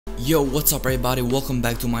Yo, what's up everybody, welcome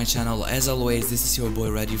back to my channel. As always, this is your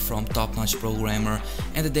boy Reddy from Top Notch Programmer,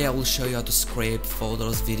 and today I will show you how to scrape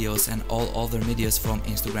photos, videos and all other medias from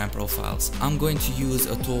Instagram profiles. I'm going to use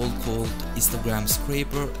a tool called Instagram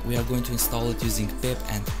Scraper. We are going to install it using pip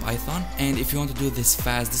and Python, and if you want to do this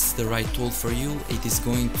fast, this is the right tool for you. It is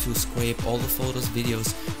going to scrape all the photos,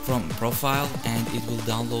 videos from a profile, and it will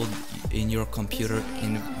download in your computer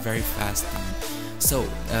in very fast time. So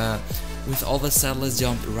with all that said, let's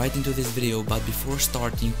jump right into this video, but before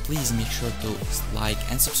starting, please make sure to like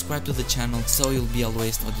and subscribe to the channel so you'll be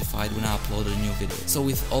always notified when I upload a new video. So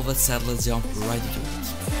with all that said, let's jump right into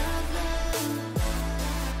it.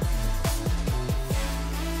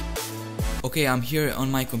 Okay, I'm here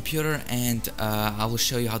on my computer and I will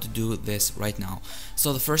show you how to do this right now.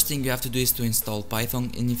 So the first thing you have to do is to install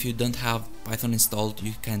Python, and if you don't have Python installed,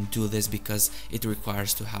 you can do this because it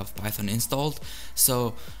requires to have Python installed.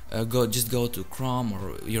 So just go to Chrome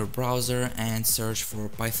or your browser and search for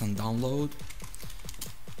Python download.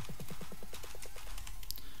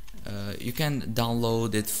 You can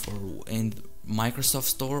download it in Microsoft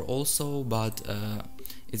Store also, but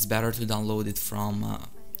it's better to download it from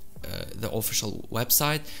the official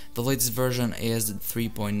website. The latest version is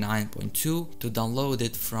 3.9.2. To download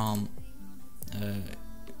it from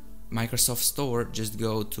Microsoft Store, just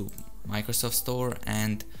go to Microsoft Store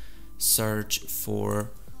and search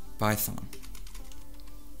for Python.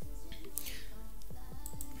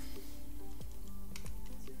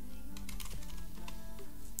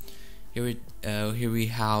 Here we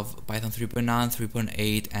have Python 3.9,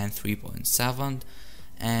 3.8 and 3.7.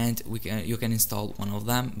 and you can install one of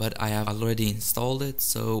them, but I have already installed it,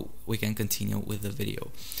 so we can continue with the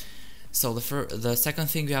video. So the second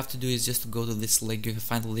thing you have to do is just to go to this link. You can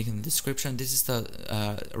find the link in the description. This is the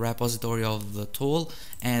repository of the tool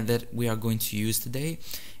and that we are going to use today.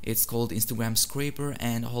 It's called Instagram Scraper,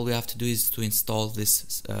 and all you have to do is to install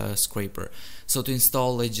this scraper. So to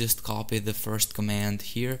install it, just copy the first command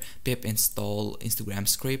here, pip install Instagram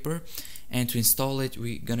Scraper, and to install it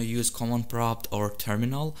we're gonna use command prompt or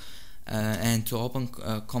terminal. And to open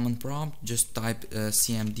command prompt, just type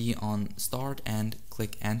cmd on start and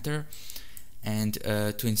click enter. And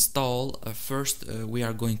to install, first we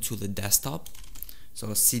are going to the desktop,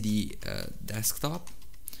 so cd desktop.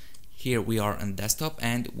 Here we are on desktop,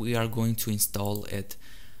 and we are going to install it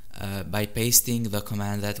by pasting the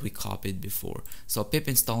command that we copied before. So pip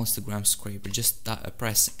install Instagram Scraper, just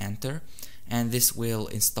press enter, and this will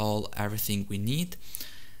install everything we need.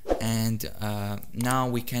 And now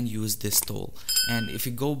we can use this tool. And if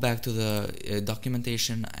you go back to the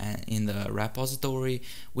documentation in the repository,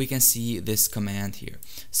 we can see this command here.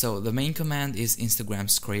 So the main command is Instagram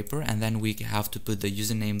Scraper, and then we have to put the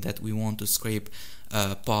username that we want to scrape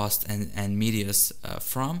posts and medias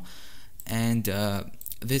from, and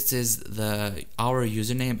this is our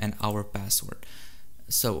username and our password.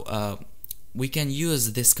 So we can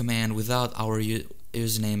use this command without our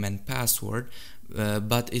username and password,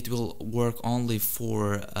 but it will work only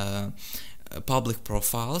for public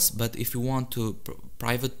profiles. But if you want to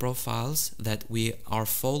private profiles that we are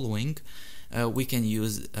following, we can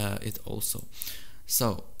use it also.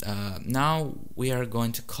 So now we are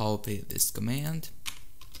going to copy this command,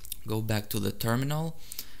 go back to the terminal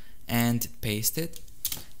and paste it,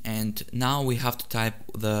 and now we have to type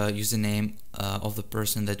the username of the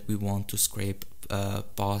person that we want to scrape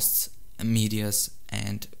posts, medias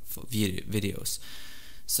and videos.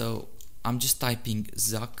 So I'm just typing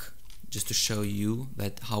Zuck just to show you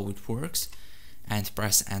that how it works, and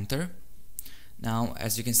press enter. Now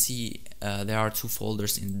as you can see, there are two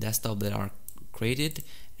folders in the desktop that are created,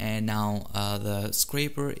 and now the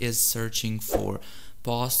scraper is searching for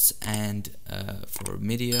posts and for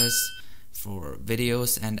medias, for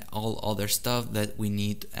videos and all other stuff that we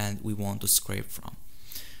need and we want to scrape from.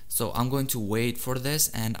 So I'm going to wait for this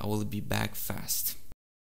and I will be back fast.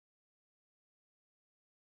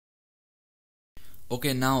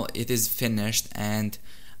 Okay, now it is finished, and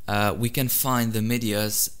we can find the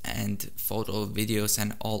medias and photo, videos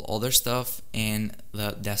and all other stuff in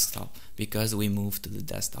the desktop because we moved to the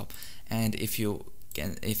desktop. And if you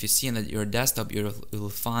see in your desktop, you will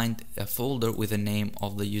find a folder with the name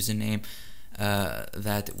of the username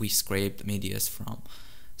that we scraped medias from.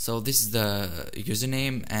 So this is the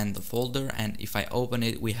username and the folder, and if I open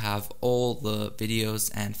it, we have all the videos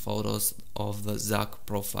and photos of the Zuck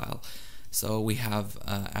profile. So we have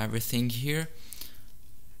everything here,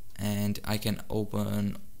 and I can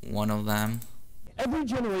open one of them. Every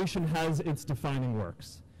generation has its defining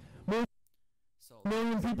works.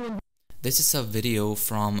 Million people. This is a video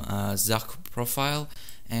from Zuck profile,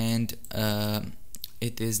 and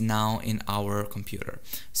it is now in our computer.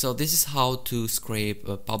 So this is how to scrape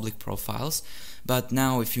public profiles. But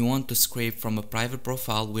now if you want to scrape from a private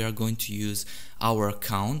profile, we are going to use our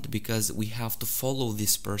account, because we have to follow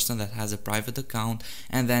this person that has a private account,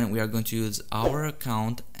 and then we are going to use our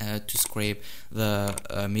account to scrape the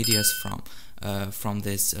medias from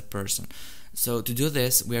this person. So to do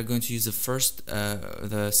this, we are going to use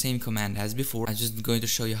the same command as before. I'm just going to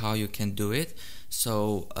show you how you can do it.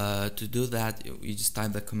 So to do that, you just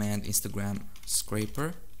type the command Instagram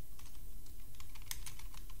scraper.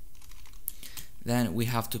 Then we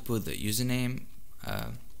have to put the username.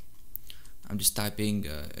 I'm just typing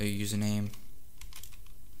a username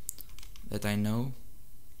that I know.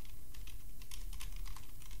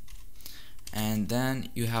 And then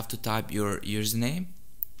you have to type your username,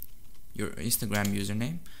 your Instagram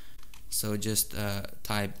username. So just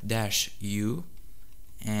type -u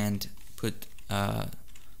and put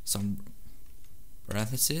some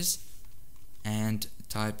parentheses and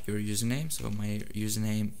type your username. So my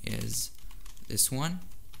username is this one.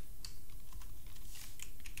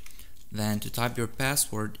 Then to type your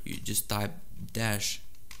password, you just type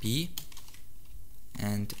 -p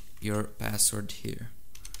and your password here.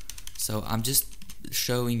 So I'm just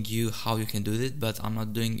showing you how you can do it, but I'm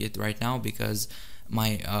not doing it right now because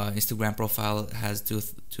my Instagram profile has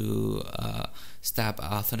two-step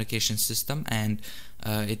authentication system, and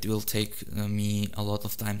it will take me a lot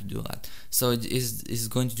of time to do that. So it is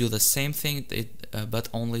going to do the same thing, but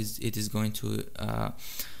only it is going to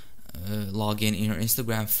log in your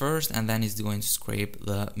Instagram first, and then it's going to scrape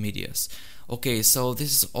the medias. Okay, so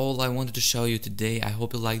this is all I wanted to show you today. I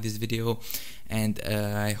hope you like this video, and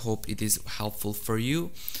I hope it is helpful for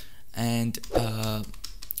you. And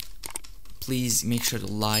please make sure to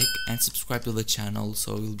like and subscribe to the channel, so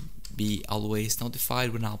you'll be always notified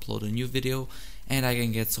when I upload a new video, and I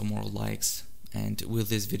can get some more likes, and with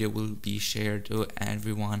this video will be shared to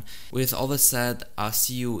everyone. With all that said, I'll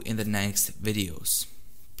see you in the next videos.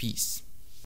 Peace.